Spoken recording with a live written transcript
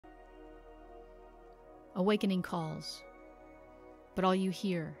Awakening calls, but all you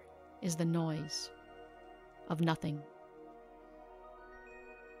hear is the noise of nothing.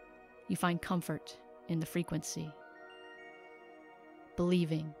 You find comfort in the frequency,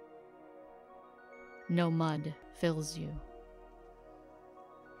 believing no mud fills you.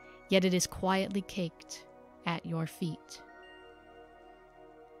 Yet it is quietly caked at your feet.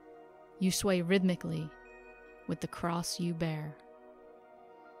 You sway rhythmically with the cross you bear,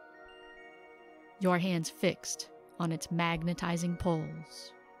 your hands fixed on its magnetizing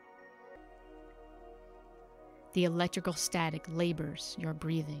poles. The electrical static labors your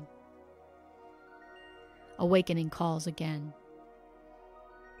breathing. Awakening calls again.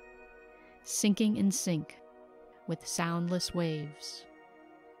 Sinking in sync with soundless waves,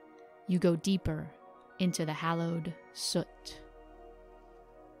 you go deeper into the hallowed soot,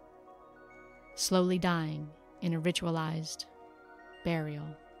 slowly dying in a ritualized burial.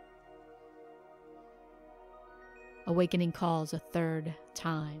 Awakening calls a third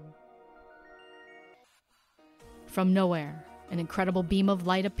time. From nowhere, an incredible beam of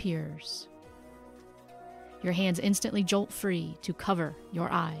light appears. Your hands instantly jolt free to cover your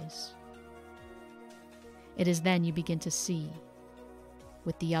eyes. It is then you begin to see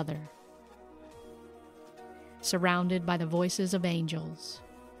with the other. Surrounded by the voices of angels,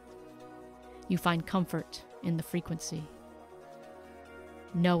 you find comfort in the frequency,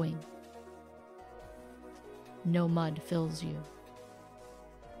 knowing no mud fills you.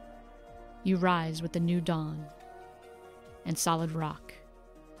 You rise with the new dawn and solid rock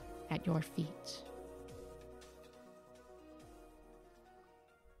at your feet.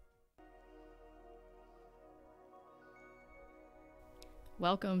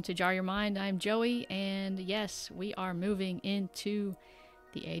 Welcome to Jar Your Mind. I'm Joey, and yes, we are moving into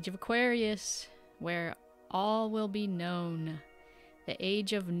the age of Aquarius, where all will be known. The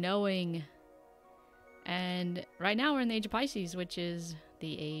age of knowing. And right now we're in the age of Pisces, which is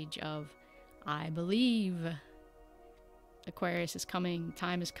the age of I believe. Aquarius is coming.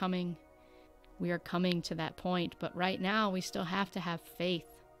 Time is coming. We are coming to that point. But right now we still have to have faith.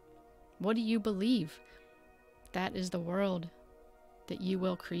 What do you believe? That is the world that you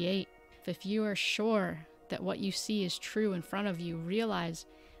will create. If you are sure that what you see is true in front of you, realize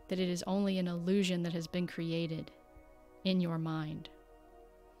that it is only an illusion that has been created in your mind.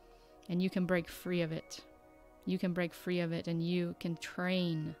 And you can break free of it. You can break free of it, and you can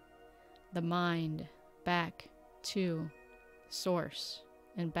train the mind back to source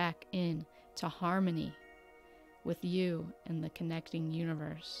and back in to harmony with you and the connecting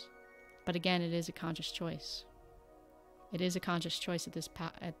universe. But again, it is a conscious choice. It is a conscious choice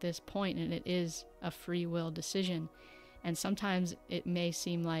at this point, and it is a free will decision. And sometimes it may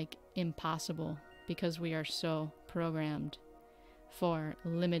seem like impossible because we are so programmed for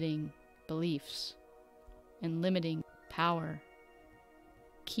limiting beliefs and limiting power.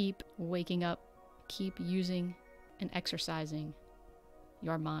 Keep waking up, keep using and exercising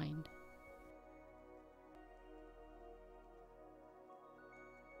your mind.